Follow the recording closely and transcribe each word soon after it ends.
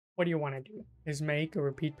what you want to do is make a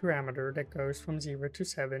repeat parameter that goes from 0 to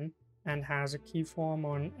 7 and has a keyform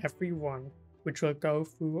on every one, which will go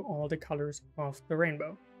through all the colors of the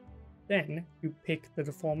rainbow. Then you pick the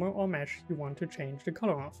deformer or mesh you want to change the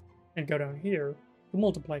color of, and go down here to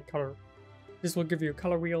multiply color. This will give you a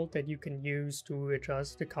color wheel that you can use to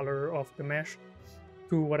adjust the color of the mesh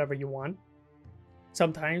to whatever you want.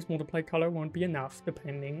 Sometimes multiply color won't be enough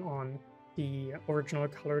depending on the original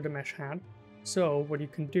color the mesh had. So what you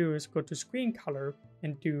can do is go to screen color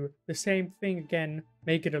and do the same thing again,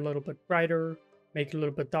 make it a little bit brighter, make it a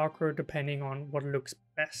little bit darker depending on what looks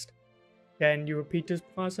best. Then you repeat this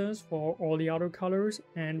process for all the other colors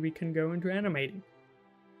and we can go into animating.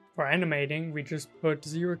 For animating, we just put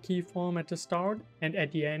 0 keyform at the start and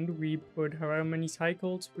at the end we put however many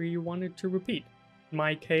cycles we want it to repeat. In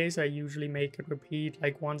my case, I usually make it repeat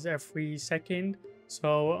like once every second,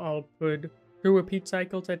 so I'll put 2 repeat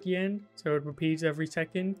cycles at the end, so it repeats every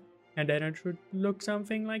second, and then it should look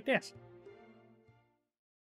something like this.